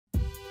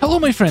Hello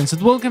my friends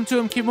and welcome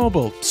to MKX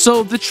Mobile.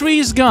 So the tree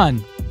is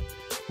gone.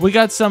 We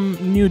got some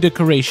new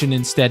decoration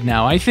instead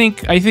now. I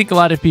think a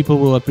lot of people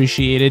will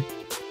appreciate it.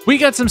 We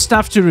got some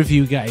stuff to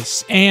review,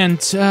 guys, and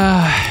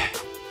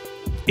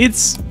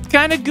it's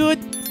kind of good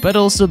but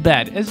also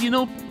bad. As you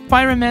know,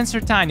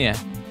 Pyromancer Tanya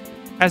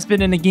has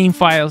been in the game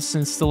file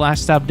since the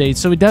last update,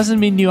 so it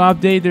doesn't mean new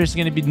update. There's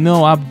going to be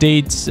no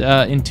updates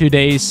in 2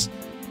 days.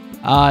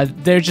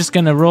 They're just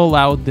going to roll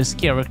out this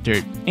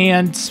character,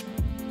 and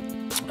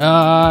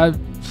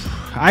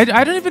I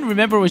don't even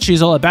remember what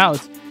she's all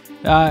about.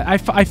 I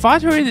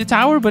fought her in the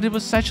tower, but it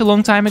was such a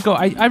long time ago.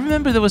 I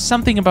remember there was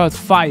something about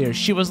fire.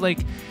 She was like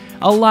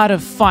a lot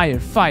of fire,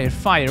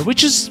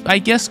 which is, I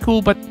guess,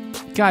 cool, but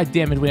god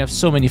damn it, we have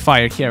so many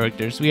fire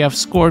characters. We have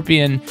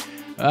Scorpion,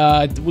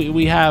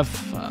 we have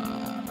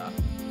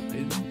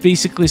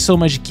basically so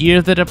much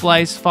gear that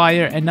applies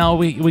fire, and now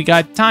we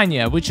got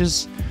Tanya, which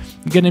is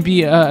gonna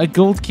be a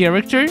gold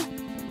character,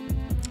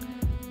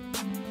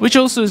 which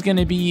also is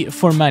gonna be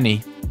for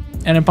money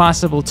and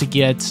impossible to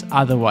get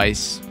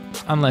otherwise,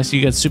 unless you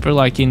get super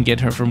lucky and get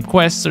her from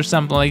quests or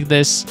something like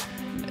this.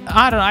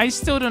 I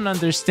still don't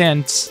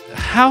understand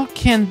how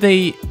dare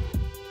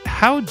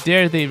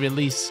they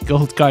release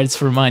gold cards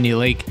for money.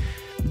 Like,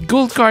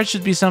 gold cards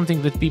should be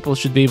something that people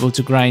should be able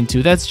to grind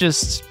to. That's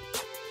just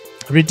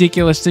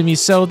ridiculous to me.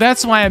 So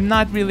that's why I'm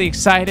not really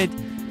excited.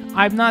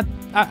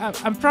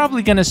 I'm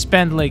probably gonna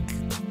spend like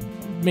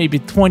maybe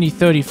 $20,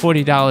 $30,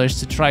 $40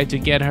 to try to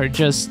get her,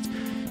 just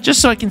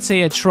so I can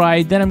say I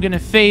tried. Then I'm gonna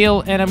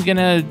fail and I'm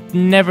gonna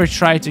never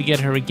try to get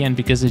her again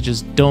because I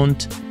just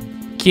don't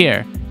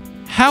care.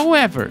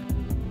 However,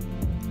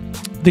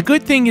 the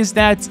good thing is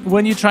that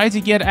when you try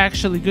to get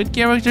actually good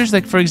characters,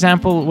 like for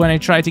example, when I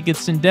tried to get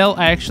Sindel,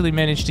 I actually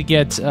managed to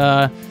get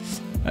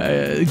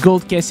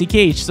gold Cassie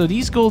Cage. So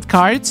these gold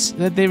cards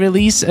that they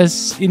release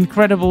as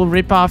incredible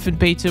ripoff and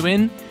pay to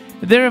win,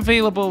 they're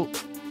available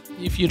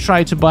if you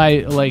try to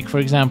buy, like for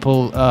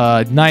example,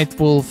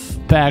 Nightwolf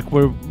pack,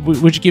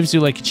 which gives you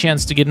like a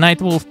chance to get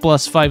Nightwolf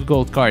plus 5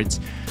 gold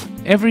cards.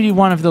 Every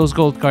one of those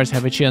gold cards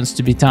have a chance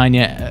to be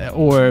Tanya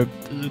or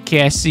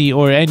Cassie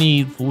or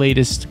any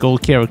latest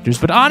gold characters.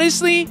 But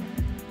honestly,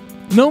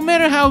 no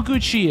matter how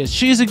good she is,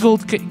 she's a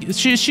gold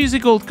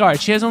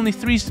card. She has only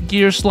 3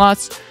 gear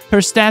slots. Her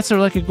stats are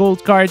like a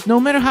gold card. No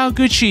matter how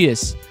good she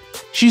is,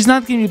 she's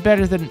not going to be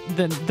better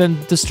than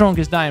the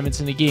strongest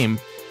diamonds in the game.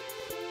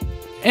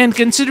 And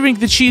considering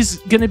that she's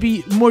going to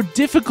be more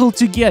difficult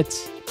to get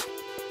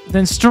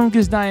than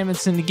strongest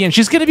diamonds in the game,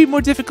 she's going to be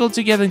more difficult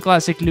to get than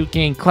classic Liu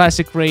Kang,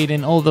 classic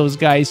Raiden, all those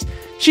guys.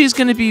 She's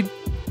going to be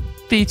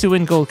pay to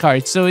win gold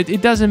cards, so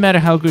it doesn't matter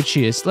how good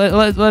she is.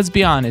 Let's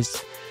be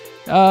honest.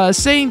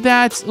 Saying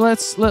that,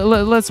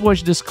 let's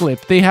watch this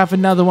clip. They have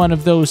another one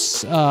of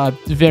those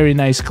very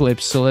nice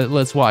clips, so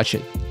let's watch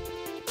it.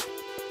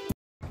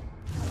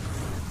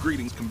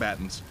 Greetings,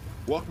 combatants.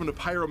 Welcome to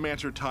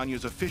Pyromancer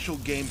Tanya's official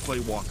gameplay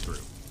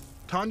walkthrough.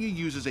 Tanya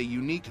uses a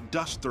unique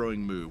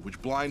dust-throwing move,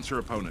 which blinds her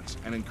opponents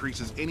and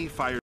increases any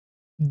fire...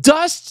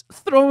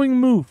 Dust-throwing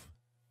move.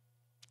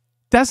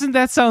 Doesn't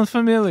that sound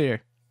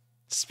familiar?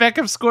 Speck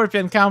of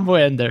Scorpion combo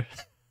ender.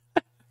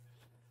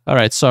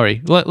 Alright,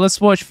 sorry.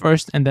 Let's watch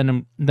first, and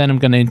then I'm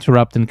gonna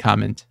interrupt and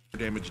comment.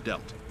 Damage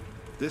dealt.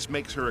 This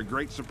makes her a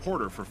great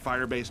supporter for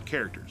fire-based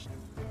characters.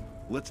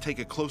 Let's take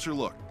a closer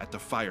look at the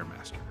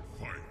Firemaster.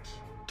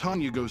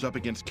 Tanya goes up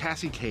against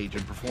Cassie Cage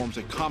and performs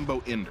a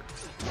combo ender.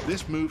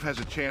 This move has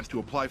a chance to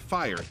apply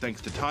fire thanks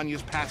to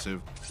Tanya's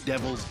passive,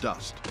 Devil's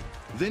Dust.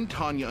 Then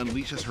Tanya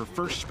unleashes her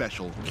first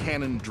special,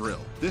 Cannon Drill.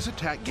 This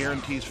attack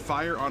guarantees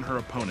fire on her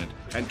opponent,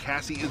 and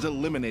Cassie is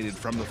eliminated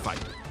from the fight.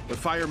 The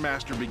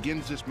Firemaster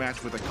begins this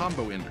match with a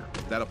combo ender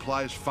that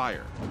applies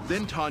fire.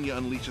 Then Tanya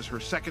unleashes her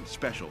second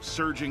special,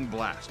 Surging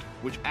Blast,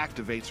 which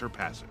activates her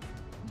passive.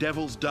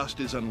 Devil's Dust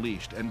is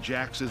unleashed, and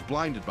Jax is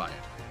blinded by it.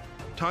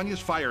 Tanya's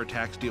fire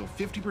attacks deal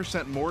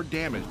 50% more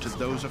damage to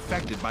those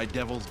affected by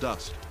Devil's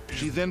Dust.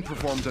 She then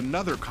performs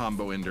another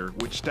combo ender,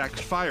 which stacks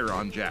fire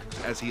on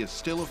Jax, as he is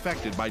still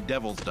affected by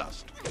Devil's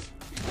Dust.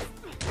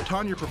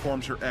 Tanya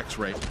performs her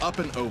X-Ray up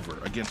and over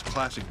against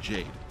classic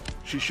Jade.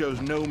 She shows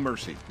no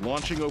mercy,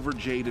 launching over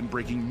Jade and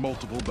breaking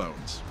multiple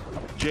bones.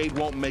 Jade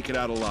won't make it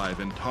out alive,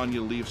 and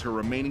Tanya leaves her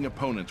remaining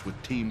opponents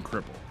with Team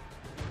Cripple.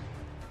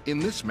 In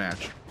this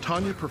match,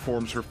 Tanya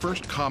performs her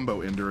first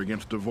combo ender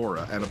against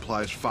Devora and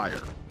applies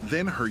fire.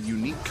 Then her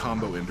unique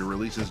combo ender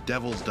releases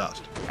Devil's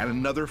Dust, and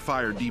another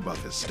fire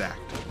debuff is stacked.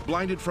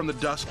 Blinded from the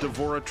dust,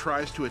 Devora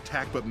tries to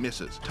attack but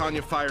misses.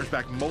 Tanya fires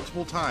back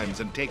multiple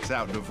times and takes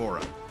out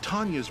Devora.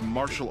 Tanya's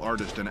martial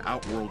artist and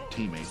Outworld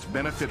teammates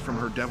benefit from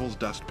her Devil's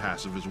Dust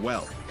passive as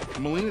well.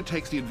 Melina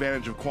takes the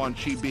advantage of Quan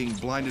Chi being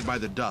blinded by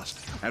the dust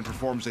and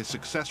performs a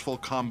successful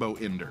combo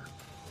ender.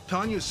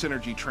 Tanya's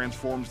synergy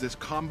transforms this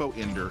combo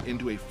ender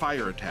into a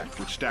fire attack,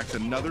 which stacks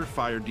another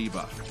fire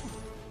debuff.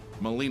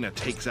 Melina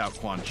takes out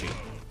Quan Chi.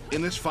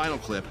 In this final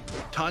clip,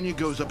 Tanya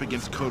goes up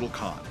against Kotal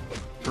Khan.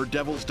 Her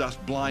Devil's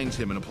Dust blinds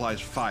him and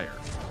applies fire.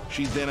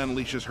 She then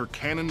unleashes her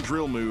Cannon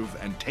Drill move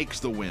and takes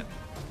the win.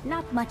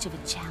 Not much of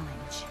a challenge.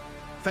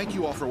 Thank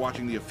you all for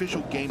watching the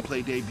official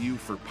gameplay debut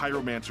for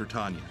Pyromancer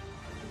Tanya.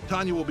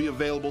 Tanya will be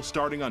available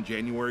starting on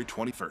January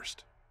 21st.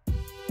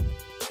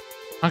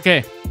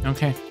 Okay.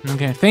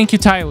 Thank you,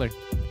 Tyler.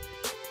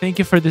 Thank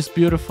you for this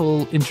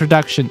beautiful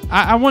introduction.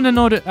 I want to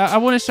note. I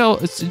want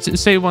to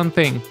say one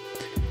thing.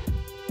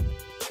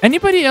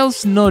 Anybody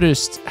else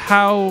noticed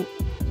how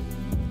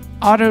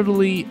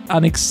utterly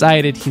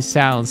unexcited he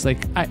sounds?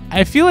 Like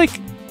I feel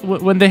like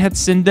when they had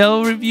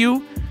Sindel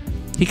review,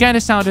 he kind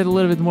of sounded a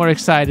little bit more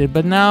excited,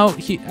 but now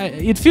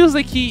it feels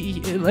like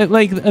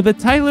the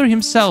Tyler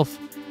himself,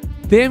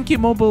 the MKX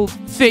Mobile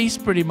face,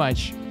 pretty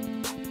much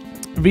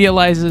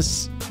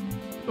realizes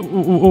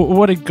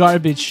what a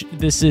garbage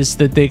this is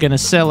that they're gonna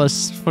sell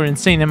us for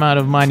insane amount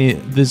of money,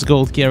 these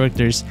gold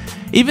characters.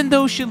 Even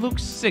though she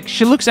looks sick,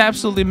 she looks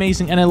absolutely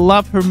amazing, and I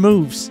love her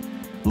moves.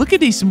 Look at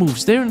these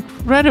moves, they're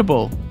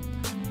incredible.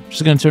 I'm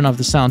just gonna turn off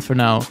the sound for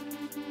now.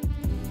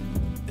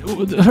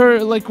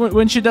 Her, like,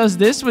 when she does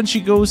this, when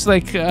she goes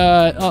like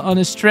on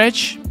a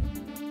stretch,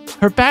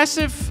 her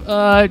passive,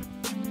 I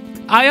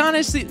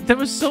honestly, there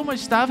was so much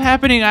stuff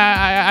happening,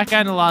 I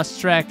kind of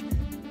lost track.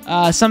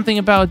 Something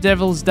about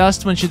Devil's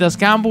Dust when she does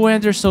combo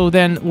enter, so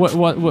then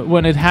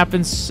when it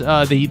happens,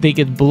 they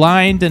get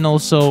blind, and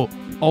also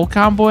all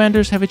combo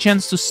enders have a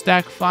chance to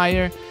stack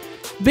fire.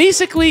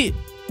 Basically,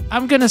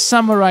 I'm gonna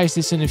summarize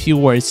this in a few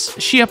words.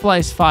 She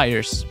applies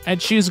fires,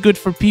 and she's good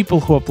for people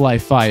who apply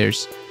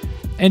fires.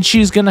 And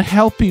she's gonna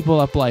help people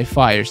apply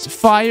fires.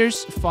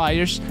 Fires.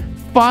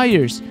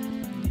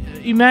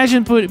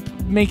 Imagine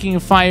making a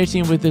fire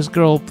team with this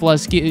girl,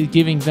 plus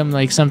giving them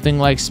like something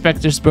like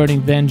Spectre's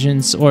Burning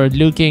Vengeance or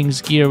Liu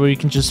Kang's gear, where you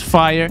can just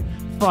fire.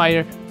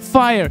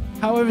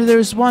 However,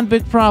 there's one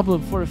big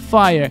problem for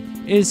fire,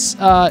 is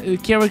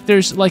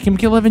characters like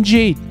MK11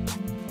 Jade.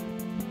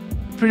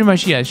 Pretty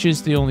much, yeah,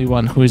 she's the only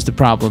one who is the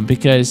problem,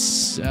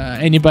 because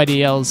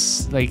anybody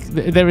else, like,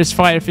 there is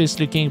Fire Fist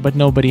Liu Kang, but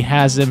nobody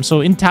has them. So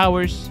in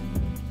towers,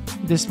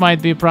 this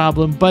might be a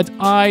problem, but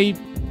I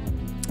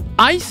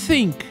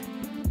think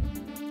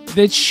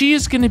that she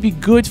is going to be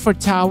good for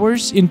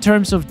towers in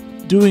terms of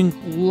doing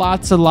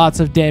lots and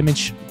lots of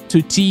damage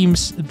to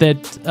teams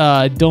that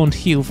don't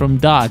heal from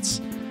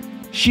dots.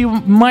 She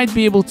might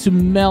be able to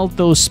melt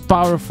those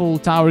powerful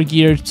tower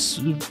geared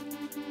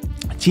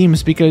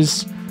teams,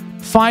 because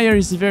fire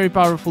is a very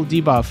powerful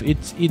debuff.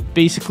 It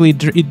basically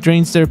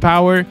drains their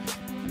power,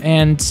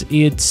 and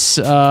it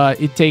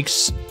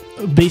takes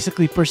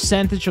basically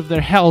percentage of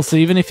their health. So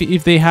even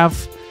if they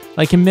have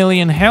like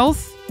 1,000,000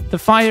 health, the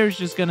fire is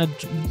just gonna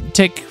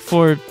take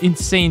for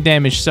insane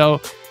damage.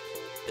 So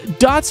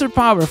dots are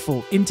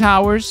powerful in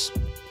towers,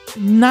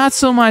 not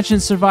so much in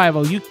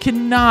survival. You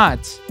cannot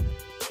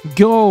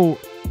go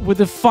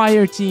with a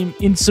fire team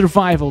in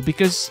survival,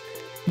 because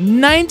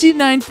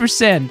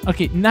 99%,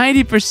 okay,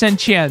 90%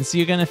 chance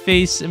you're gonna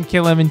face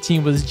MK11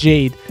 team with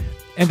Jade,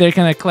 and they're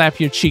gonna clap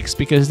your cheeks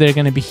because they're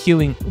gonna be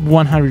healing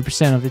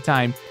 100% of the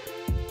time.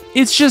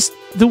 It's just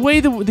the way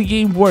the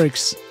game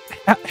works.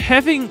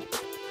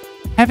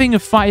 Having a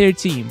fire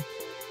team,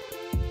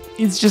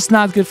 it's just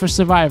not good for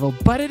survival,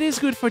 but it is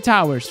good for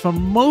towers. For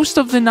most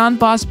of the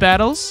non-boss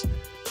battles,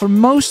 for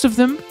most of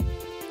them,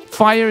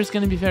 fire is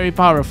going to be very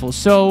powerful.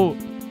 So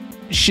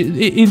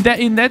in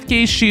that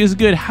case, she is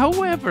good.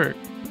 However,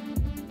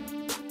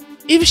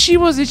 if she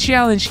was a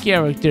challenge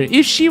character,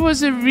 if she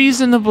was a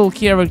reasonable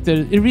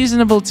character, a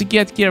reasonable to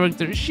get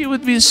character, she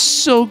would be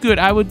so good.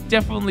 I would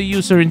definitely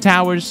use her in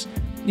towers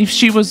if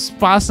she was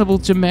possible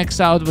to max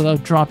out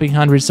without dropping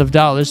hundreds of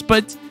dollars.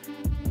 But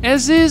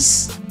as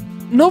is,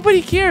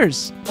 nobody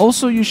cares.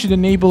 Also, you should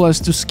enable us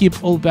to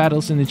skip all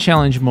battles in the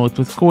challenge mode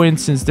with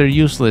coins, since they're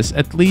useless.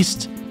 At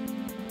least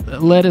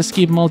let us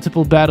skip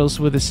multiple battles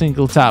with a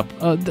single tap.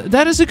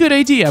 That is a good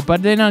idea,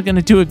 but they're not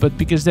gonna do it, but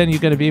because then you're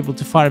gonna be able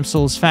to farm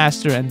souls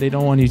faster, and they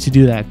don't want you to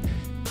do that.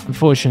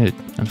 Unfortunate.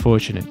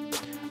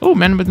 Oh,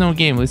 man with no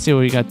game. Let's see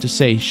what you got to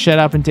say. Shut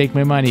up and take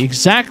my money.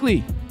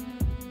 Exactly.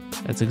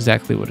 That's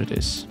exactly what it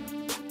is.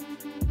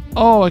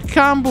 Oh, a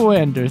combo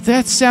ender.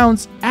 That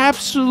sounds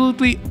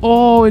absolutely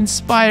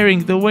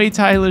awe-inspiring, the way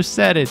Tyler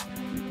said it.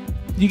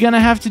 You're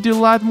gonna have to do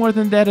a lot more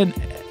than that, and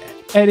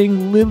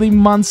adding Lily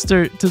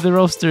Monster to the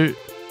roster,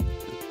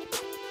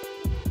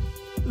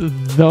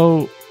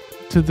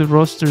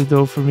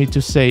 though, for me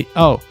to say.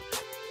 Oh,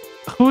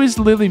 who is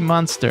Lily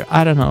Monster?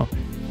 I don't know.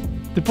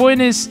 The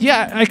point is,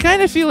 yeah, I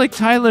kind of feel like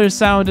Tyler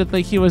sounded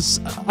like he was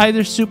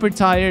either super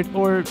tired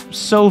or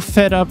so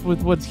fed up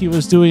with what he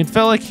was doing. It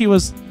felt like he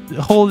was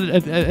held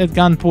at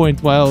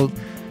gunpoint while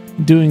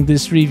doing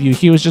this review.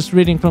 He was just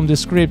reading from the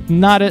script,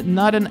 not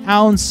an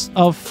ounce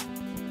of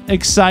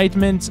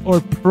excitement or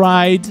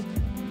pride.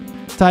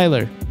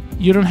 Tyler,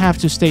 you don't have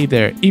to stay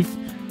there.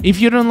 If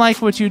you don't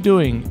like what you're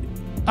doing,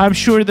 I'm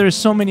sure there's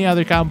so many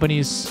other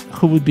companies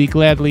who would be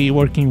gladly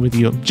working with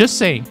you. Just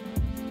saying.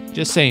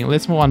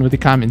 Let's move on with the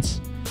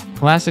comments.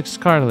 Classic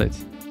Scarlet.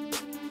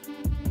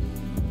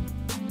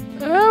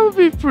 That would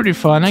be pretty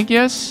fun, I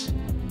guess.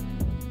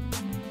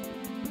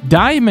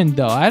 Diamond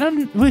though, I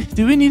don't.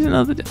 Do we need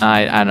another?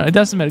 I don't know. It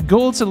doesn't matter.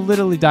 Golds are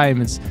literally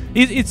diamonds.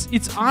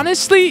 It's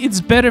honestly, it's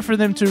better for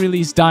them to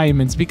release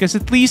diamonds because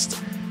at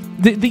least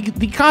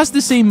they cost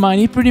the same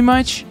money pretty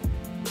much.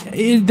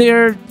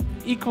 They're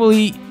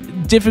equally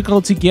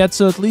difficult to get,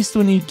 so at least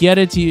when you get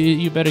it,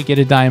 you better get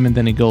a diamond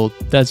than a gold.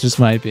 That's just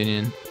my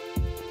opinion.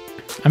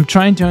 I'm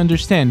trying to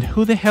understand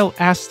who the hell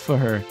asked for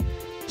her.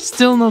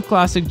 Still no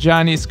classic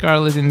Johnny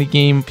Scarlet in the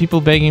game. People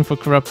begging for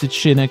corrupted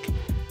Chinook.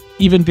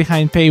 Even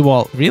behind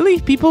paywall.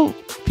 Really? People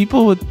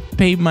would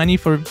pay money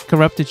for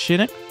corrupted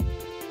Chinook?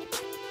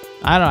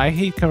 I don't know. I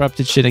hate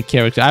corrupted Chinook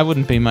character. I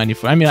wouldn't pay money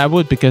for. I mean, I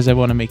would because I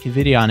want to make a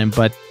video on him,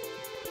 but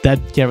that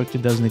character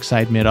doesn't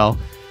excite me at all.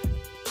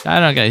 I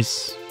don't know,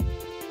 guys.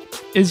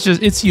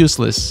 It's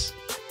useless.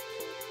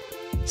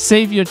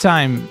 Save your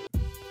time.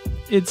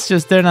 It's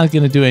just they're not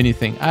gonna do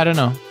anything. I don't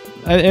know.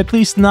 At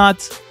least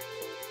not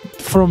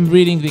from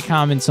reading the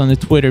comments on the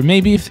Twitter.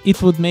 Maybe if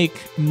it would make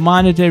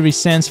monetary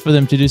sense for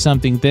them to do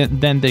something,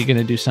 then they're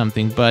gonna do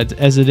something. But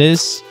as it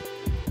is,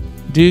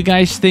 do you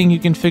guys think you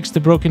can fix the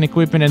broken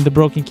equipment and the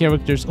broken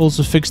characters,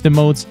 also fix the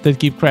modes that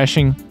keep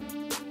crashing?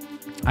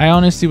 I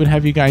honestly would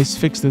have you guys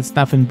fix that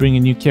stuff and bring a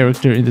new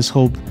character in this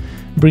whole...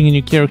 Bring a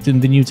new character in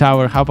the new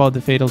tower. How about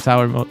the Fatal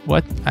Tower mode?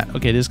 What?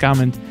 Okay, this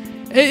comment...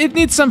 It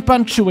needs some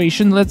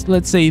punctuation,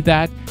 let's say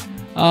that.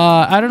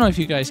 I don't know if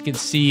you guys can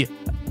see...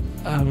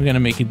 I'm gonna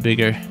make it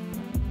bigger.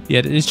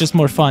 Yeah, it's just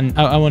more fun.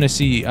 I want to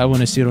see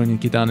Ronin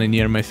get down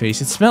near my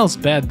face. It smells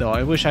bad though.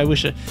 I wish I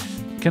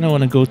kind of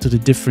want to go to the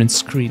different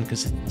screen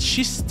because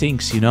she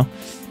stinks, you know.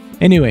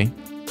 Anyway,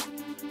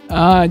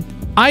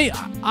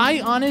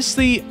 I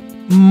honestly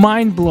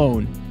mind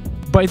blown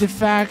by the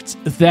fact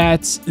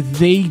that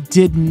they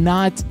did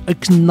not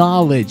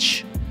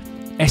acknowledge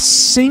a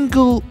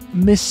single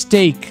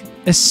mistake,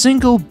 a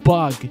single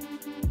bug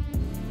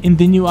in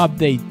the new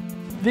update.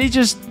 They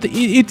just,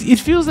 it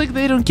feels like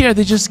they don't care.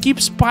 They just keep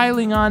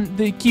piling on.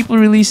 They keep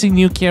releasing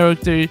new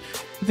characters.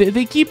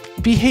 They keep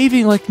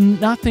behaving like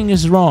nothing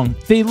is wrong.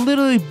 They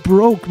literally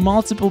broke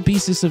multiple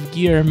pieces of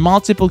gear,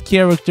 multiple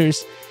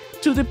characters,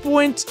 to the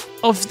point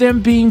of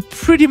them being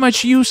pretty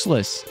much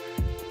useless.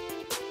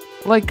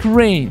 Like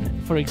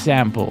Rain, for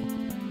example.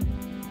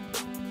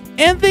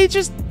 And they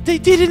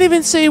didn't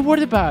even say a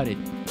word about it.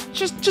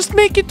 Just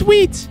make a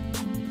tweet.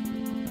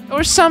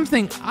 Or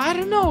something. I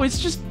don't know. It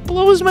just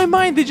blows my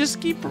mind. They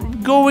just keep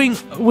going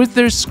with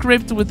their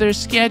script, with their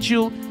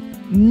schedule.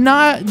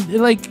 Not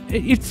like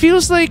it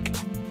feels like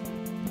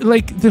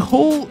the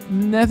whole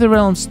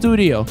NetherRealm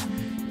studio.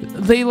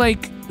 They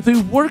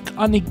work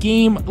on a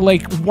game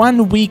like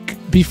 1 week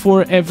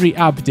before every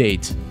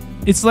update.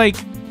 It's like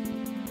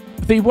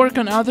they work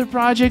on other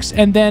projects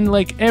and then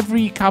like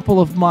every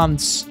couple of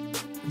months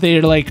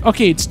they're like,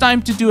 okay, it's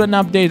time to do an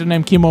update on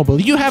MKX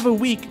Mobile. You have a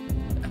week.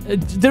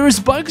 There is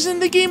bugs in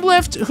the game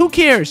left? Who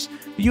cares?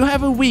 You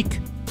have a week.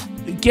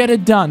 Get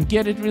it done.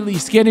 Get it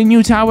released. Get a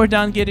new tower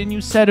done. Get a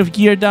new set of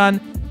gear done.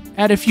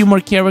 Add a few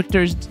more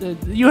characters.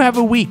 You have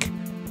a week.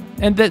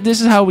 And this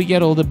is how we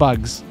get all the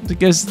bugs.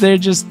 Because they're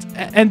just...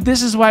 And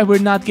this is why we're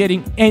not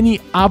getting any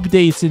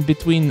updates in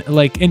between,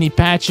 like any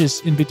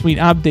patches in between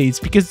updates.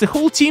 Because the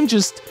whole team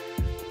just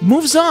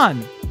moves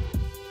on.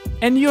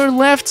 And you're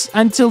left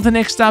until the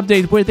next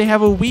update where they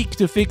have a week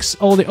to fix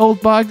all the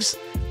old bugs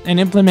and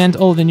implement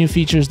all the new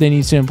features they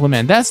need to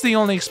implement. That's the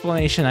only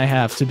explanation I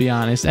have, to be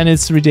honest, and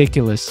it's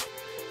ridiculous.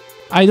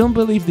 I don't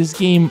believe this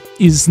game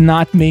is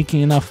not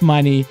making enough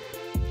money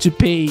to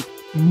pay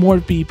more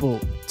people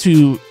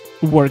to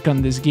work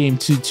on this game,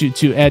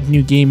 to add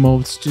new game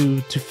modes, to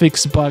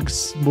fix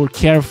bugs more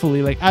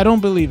carefully. Like, I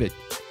don't believe it.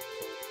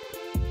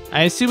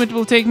 I assume it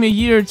will take me a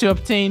year to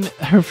obtain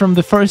her from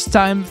the first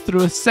time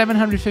through a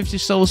 750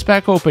 souls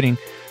pack opening.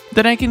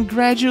 Then I can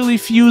gradually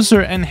fuse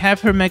her and have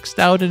her maxed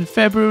out in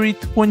February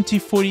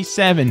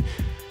 2047.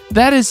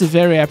 That is a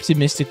very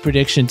optimistic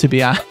prediction, to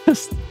be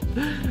honest.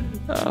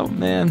 Oh,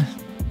 man.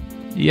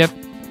 Yep.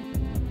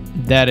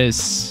 That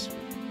is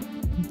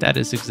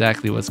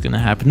exactly what's gonna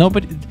happen.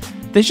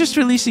 They're just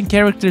releasing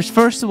characters,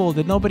 first of all,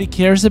 that nobody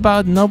cares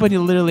about. Nobody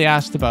literally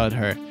asked about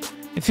her.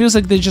 It feels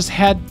like they just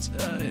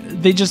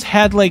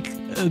had like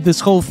this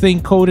whole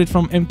thing coded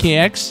from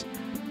MKX,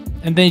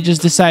 and they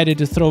just decided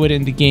to throw it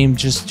in the game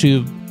just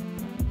to...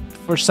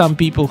 For some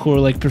people who are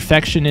like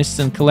perfectionists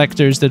and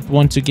collectors that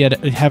want to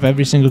have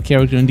every single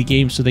character in the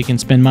game so they can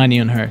spend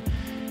money on her.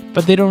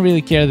 But they don't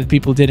really care that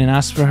people didn't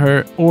ask for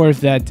her, or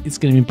that it's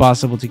going to be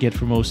impossible to get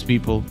for most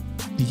people.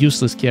 The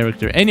useless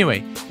character.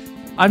 Anyway,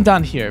 I'm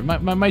done here.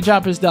 My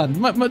job is done.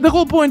 The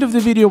whole point of the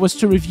video was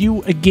to review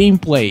a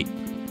gameplay.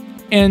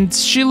 And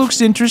she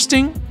looks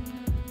interesting.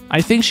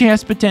 I think she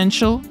has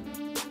potential.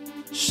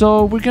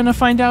 So we're going to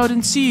find out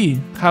and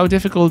see how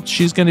difficult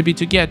she's going to be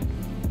to get.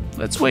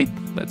 Let's wait.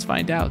 Let's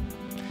find out.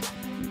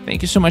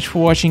 Thank you so much for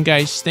watching,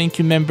 guys. Thank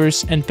you,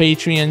 members and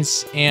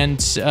Patreons, and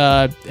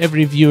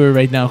every viewer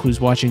right now who's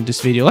watching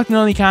this video. Let me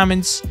know in the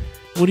comments,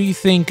 what do you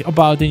think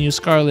about the new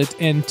Scarlet,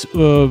 and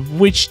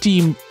which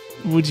team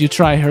would you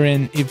try her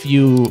in if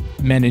you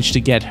manage to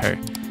get her?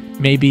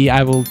 Maybe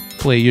I will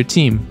play your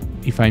team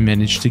if I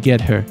manage to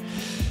get her.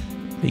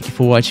 Thank you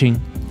for watching.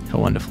 Have a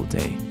wonderful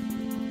day.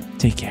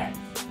 Take care.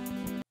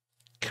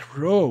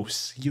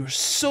 Gross. You're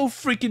so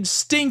freaking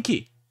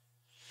stinky.